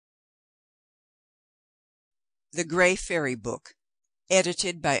THE GREY FAIRY BOOK,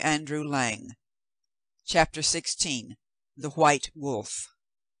 edited by Andrew Lang. Chapter 16. The White Wolf.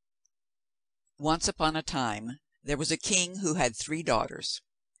 Once upon a time there was a king who had 3 daughters.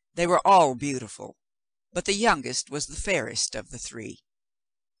 They were all beautiful, but the youngest was the fairest of the 3.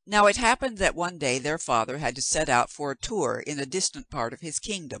 Now it happened that one day their father had to set out for a tour in a distant part of his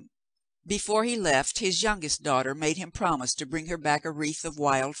kingdom. Before he left, his youngest daughter made him promise to bring her back a wreath of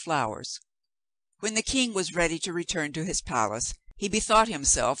wild flowers. When the king was ready to return to his palace, he bethought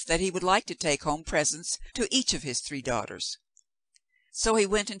himself that he would like to take home presents to each of his 3 daughters. So he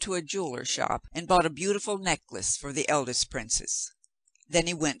went into a jeweller's shop and bought a beautiful necklace for the eldest princess. Then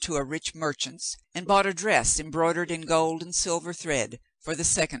he went to a rich merchant's and bought a dress embroidered in gold and silver thread for the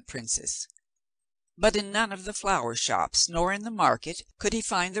second princess. But in none of the flower shops nor in the market could he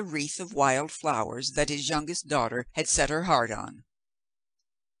find the wreath of wild flowers that his youngest daughter had set her heart on.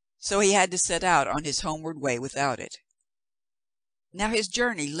 So he had to set out on his homeward way without it. Now his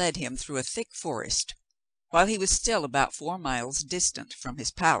journey led him through a thick forest. While he was still about 4 miles distant from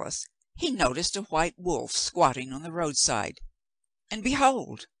his palace, he noticed a white wolf squatting on the roadside, and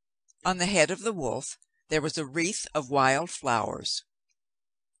behold, on the head of the wolf there was a wreath of wild flowers.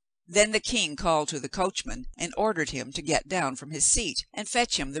 Then the king called to the coachman and ordered him to get down from his seat and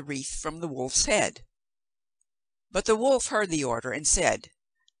fetch him the wreath from the wolf's head. But the wolf heard the order and said,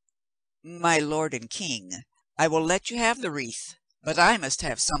 "My lord and king, I will let you have the wreath, but I must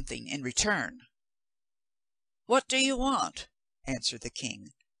have something in return." "What do you want?" answered the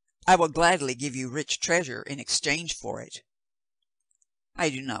king. "I will gladly give you rich treasure in exchange for it." "I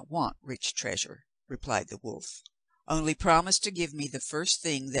do not want rich treasure," replied the wolf. "Only promise to give me the first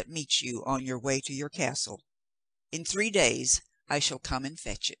thing that meets you on your way to your castle. In 3 days I shall come and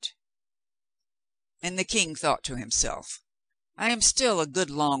fetch it." And the king thought to himself, "I am still a good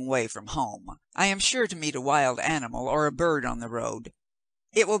long way from home. I am sure to meet a wild animal or a bird on the road.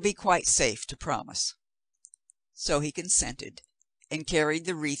 It will be quite safe to promise." So he consented, and carried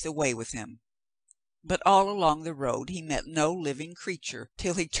the wreath away with him. But all along the road he met no living creature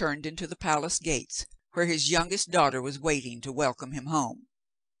till he turned into the palace gates, where his youngest daughter was waiting to welcome him home.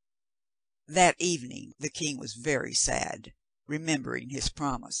 That evening the king was very sad, remembering his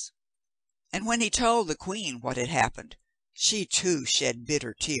promise. And when he told the queen what had happened, she too shed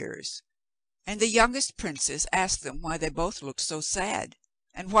bitter tears, and the youngest princess asked them why they both looked so sad,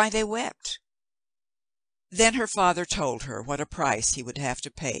 and why they wept. Then her father told her what a price he would have to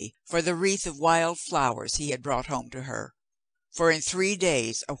pay for the wreath of wild flowers he had brought home to her, for in 3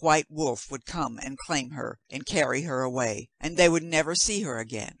 days a white wolf would come and claim her and carry her away, and they would never see her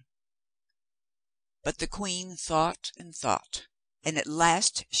again. But the queen thought and thought, and at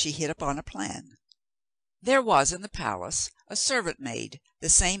last she hit upon a plan. There was in the palace a servant maid the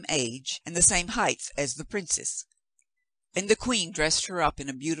same age and the same height as the princess, and the queen dressed her up in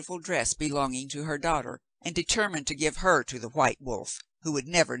a beautiful dress belonging to her daughter, and determined to give her to the white wolf, who would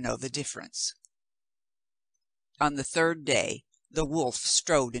never know the difference. On the 3rd day the wolf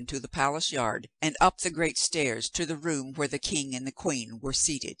strode into the palace yard and up the great stairs to the room where the king and the queen were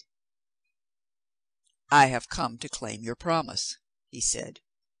seated. "I have come to claim your promise," he said.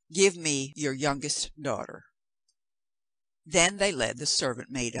 "Give me your youngest daughter." Then they led the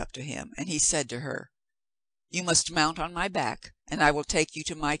servant maid up to him, and he said to her, "You must mount on my back, and I will take you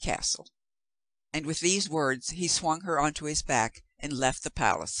to my castle." And with these words he swung her onto his back and left the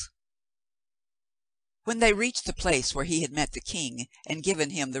palace. When they reached the place where he had met the king and given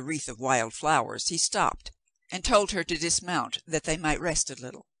him the wreath of wild flowers, he stopped, and told her to dismount that they might rest a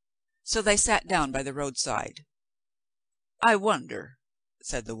little. So they sat down by the roadside. "I wonder,"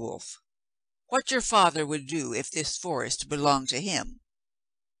 said the wolf, "what your father would do if this forest belonged to him."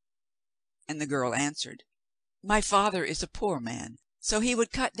 And the girl answered, "My father is a poor man, so he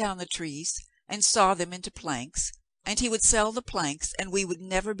would cut down the trees and saw them into planks, and he would sell the planks, and we would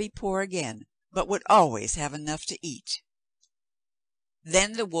never be poor again, but would always have enough to eat."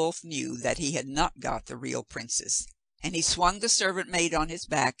 Then the wolf knew that he had not got the real princess, and he swung the servant maid on his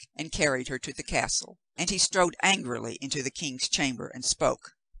back and carried her to the castle, and he strode angrily into the king's chamber and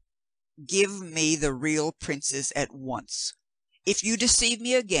spoke. "Give me the real princess at once. If you deceive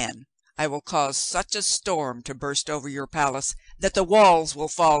me again, I will cause such a storm to burst over your palace that the walls will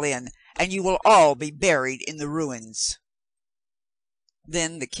fall in, and you will all be buried in the ruins."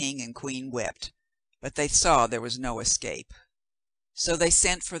 Then the king and queen wept, but they saw there was no escape. So they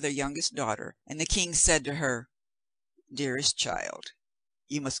sent for their youngest daughter, and the king said to her, "Dearest child,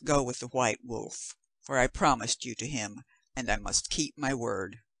 you must go with the white wolf, for I promised you to him, and I must keep my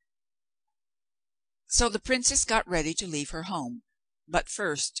word." So the princess got ready to leave her home, But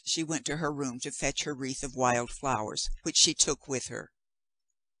first she went to her room to fetch her wreath of wild flowers, which she took with her.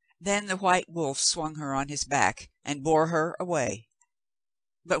 Then the white wolf swung her on his back and bore her away.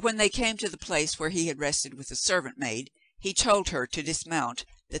 But when they came to the place where he had rested with the servant maid, he told her to dismount,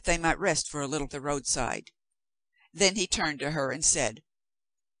 that they might rest for a little at the roadside. Then he turned to her and said,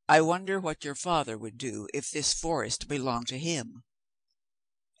 "I wonder what your father would do if this forest belonged to him?"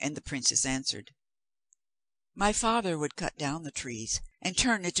 And the princess answered, "My father would cut down the trees and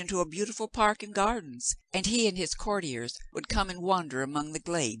turn it into a beautiful park and gardens, and he and his courtiers would come and wander among the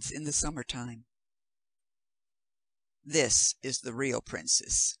glades in the summer time." "This is the real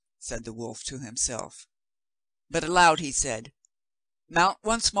princess," said the wolf to himself. But aloud he said, "Mount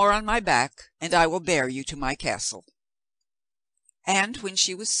once more on my back, and I will bear you to my castle." And when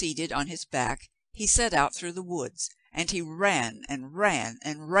she was seated on his back he set out through the woods, and he ran and ran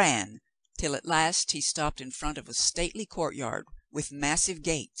and ran, till at last he stopped in front of a stately courtyard with massive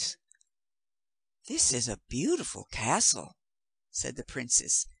gates. "This is a beautiful castle," said the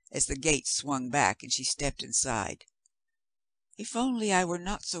princess, as the gates swung back and she stepped inside. "If only I were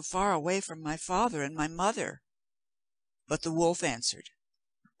not so far away from my father and my mother." But the wolf answered,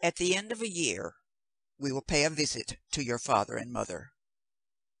 "At the end of a year we will pay a visit to your father and mother."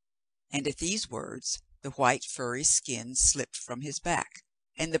 And at these words the white furry skin slipped from his back,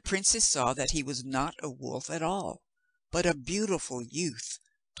 and the princess saw that he was not a wolf at all, but a beautiful youth,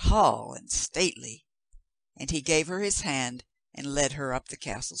 tall and stately, and he gave her his hand and led her up the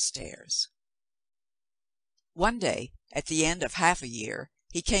castle stairs. One day, at the end of half a year,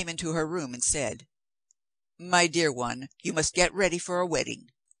 he came into her room and said, "My dear one, you must get ready for a wedding.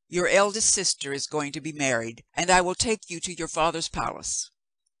 Your eldest sister is going to be married, and I will take you to your father's palace.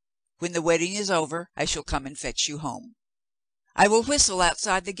 When the wedding is over, I shall come and fetch you home. I will whistle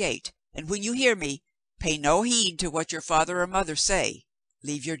outside the gate, and when you hear me, pay no heed to what your father or mother say.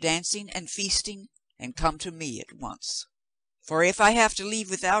 Leave your dancing and feasting, and come to me at once. For if I have to leave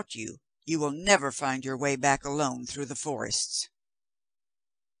without you, you will never find your way back alone through the forests."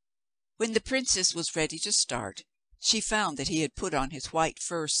 When the princess was ready to start, she found that he had put on his white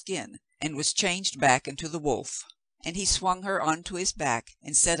fur skin, and was changed back into the wolf, and he swung her on to his back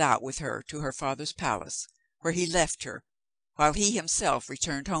and set out with her to her father's palace, where he left her, while he himself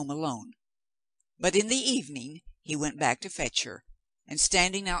returned home alone. But in the evening he went back to fetch her, and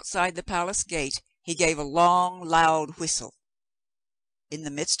standing outside the palace gate he gave a long, loud whistle. In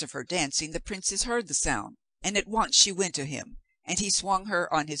the midst of her dancing the princess heard the sound, and at once she went to him, and he swung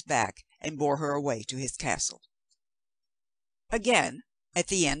her on his back and bore her away to his castle. Again, at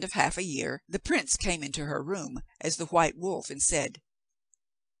the end of half a year, the prince came into her room as the white wolf and said,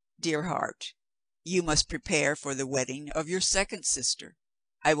 "Dear heart, you must prepare for the wedding of your second sister.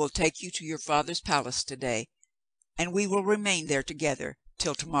 I will take you to your father's palace today, and we will remain there together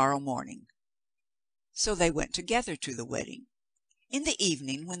till tomorrow morning." So they went together to the wedding. In the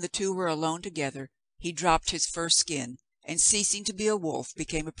evening, when the two were alone together, he dropped his fur skin, and ceasing to be a wolf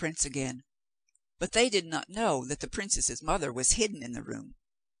became a prince again. But they did not know that the princess's mother was hidden in the room.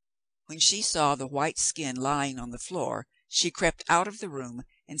 When she saw the white skin lying on the floor, she crept out of the room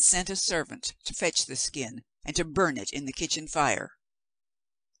and sent a servant to fetch the skin and to burn it in the kitchen fire.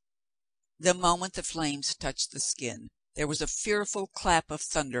 The moment the flames touched the skin, there was a fearful clap of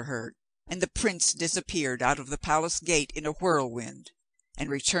thunder heard, and the prince disappeared out of the palace gate in a whirlwind, and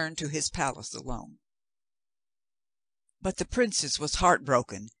returned to his palace alone. But the princess was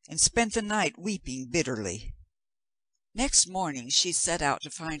heartbroken, and spent the night weeping bitterly. Next morning she set out to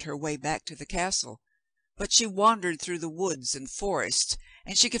find her way back to the castle, but she wandered through the woods and forests,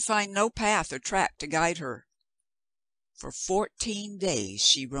 and she could find no path or track to guide her. For 14 days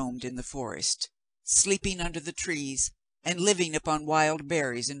she roamed in the forest, sleeping under the trees, and living upon wild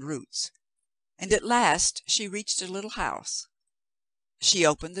berries and roots, and at last she reached a little house. She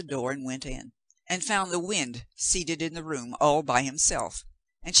opened the door and went in, and found the wind seated in the room all by himself,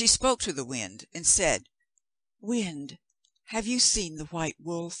 and she spoke to the wind and said, "Wind, have you seen the white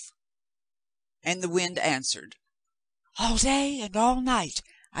wolf?" And the wind answered, "All day and all night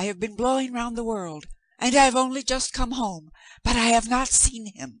I have been blowing round the world, and I have only just come home, but I have not seen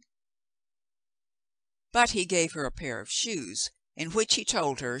him." But he gave her a pair of shoes, in which he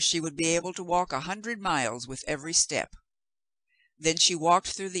told her she would be able to walk 100 miles with every step. Then she walked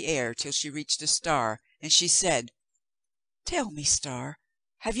through the air till she reached a star, and she said, "Tell me, star,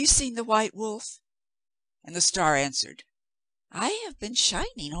 have you seen the white wolf?" And the star answered, "I have been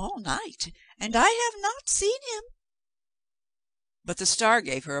shining all night, and I have not seen him." But the star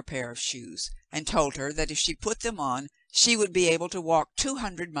gave her a pair of shoes, and told her that if she put them on she would be able to walk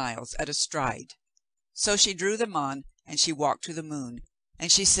 200 miles at a stride. So she drew them on, and she walked to the moon,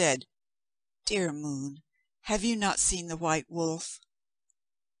 And she said, "Dear moon, have you not seen the white wolf?"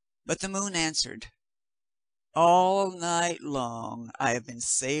 But the moon answered, "All night long I have been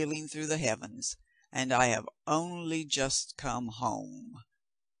sailing through the heavens, and I have only just come home,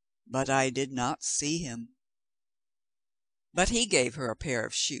 but I did not see him." But he gave her a pair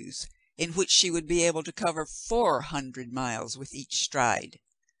of shoes in which she would be able to cover 400 miles with each stride.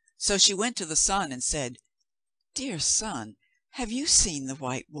 So she went to the sun and said, "Dear sun, have you seen the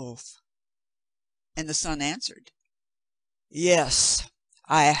white wolf?" And the sun answered, "Yes,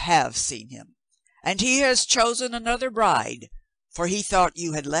 I have seen him, and he has chosen another bride, for he thought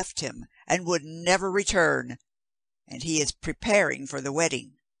you had left him and would never return, and he is preparing for the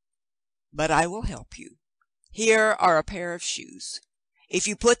wedding. But I will help you. Here are a pair of shoes. If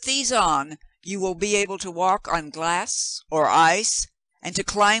you put these on, you will be able to walk on glass or ice, and to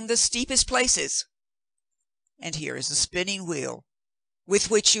climb the steepest places. And here is a spinning wheel, with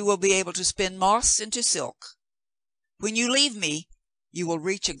which you will be able to spin moss into silk. When you leave me, you will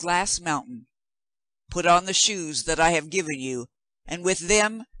reach a glass mountain. Put on the shoes that I have given you, and with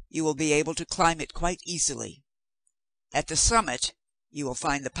them you will be able to climb it quite easily. At the summit you will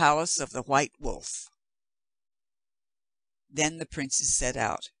find the palace of the white wolf." Then the princess set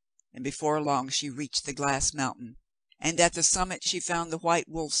out, and before long she reached the glass mountain, and at the summit she found the white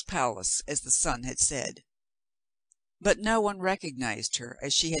wolf's palace, as the sun had said. But no one recognized her,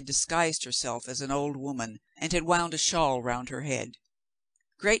 as she had disguised herself as an old woman, and had wound a shawl round her head.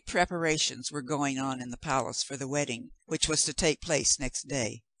 Great preparations were going on in the palace for the wedding, which was to take place next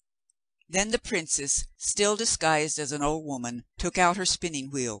day. Then the princess, still disguised as an old woman, took out her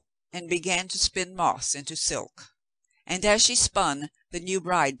spinning wheel, and began to spin moss into silk. And as she spun, the new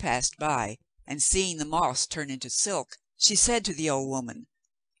bride passed by, and seeing the moss turn into silk, she said to the old woman,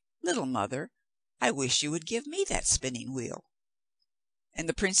 "Little mother, I wish you would give me that spinning wheel." And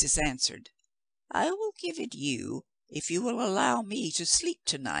the princess answered, "I will give it you if you will allow me to sleep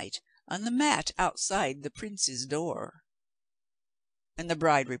tonight on the mat outside the prince's door." And the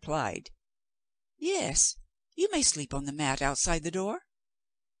bride replied, "Yes, you may sleep on the mat outside the door."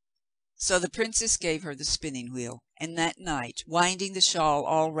 So the princess gave her the spinning wheel, and that night, winding the shawl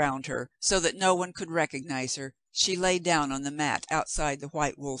all round her, so that no one could recognize her, she lay down on the mat outside the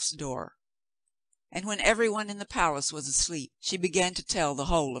white wolf's door. And when everyone in the palace was asleep, she began to tell the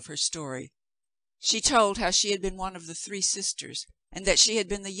whole of her story. She told how she had been one of the three sisters, and that she had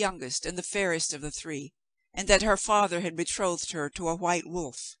been the youngest and the fairest of the three, and that her father had betrothed her to a white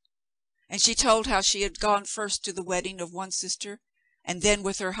wolf. And she told how she had gone first to the wedding of one sister, and then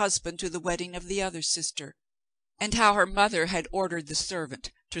with her husband to the wedding of the other sister, and how her mother had ordered the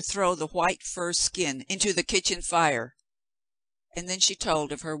servant to throw the white fur skin into the kitchen fire. And then she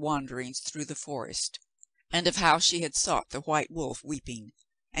told of her wanderings through the forest, and of how she had sought the white wolf weeping,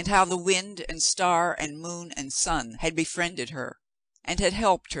 and how the wind and star and moon and sun had befriended her, and had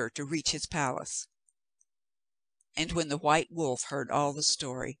helped her to reach his palace. And when the white wolf heard all the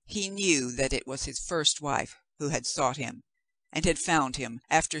story, he knew that it was his first wife who had sought him, and had found him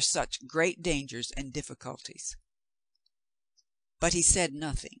after such great dangers and difficulties. But he said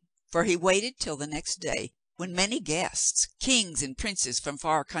nothing, for he waited till the next day, when many guests, kings and princes from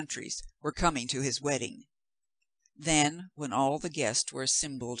far countries, were coming to his wedding. Then, when all the guests were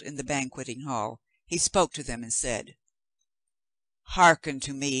assembled in the banqueting hall, he spoke to them and said, "Hearken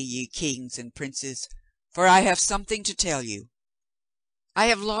to me, ye kings and princes, for I have something to tell you. I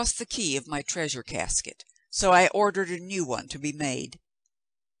have lost the key of my treasure casket, so I ordered a new one to be made.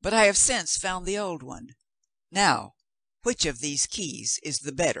 But I have since found the old one. Now, which of these keys is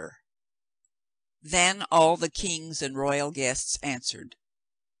the better?" Then all the kings and royal guests answered,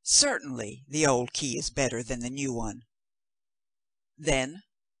 "Certainly the old key is better than the new one." "Then,"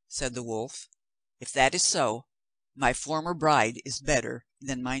 said the wolf, "if that is so, my former bride is better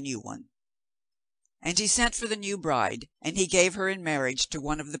than my new one." And he sent for the new bride, and he gave her in marriage to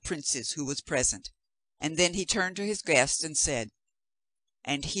one of the princes who was present, and then he turned to his guests and said,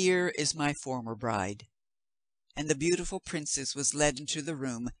 "And here is my former bride." And the beautiful princess was led into the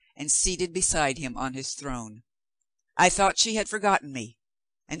room, and seated beside him on his throne. I thought she had forgotten me,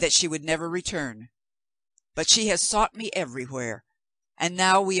 and that she would never return, but she has sought me everywhere, and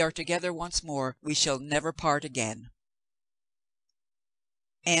now we are together once more. We shall never part again.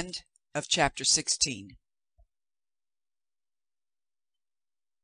 End of chapter 16.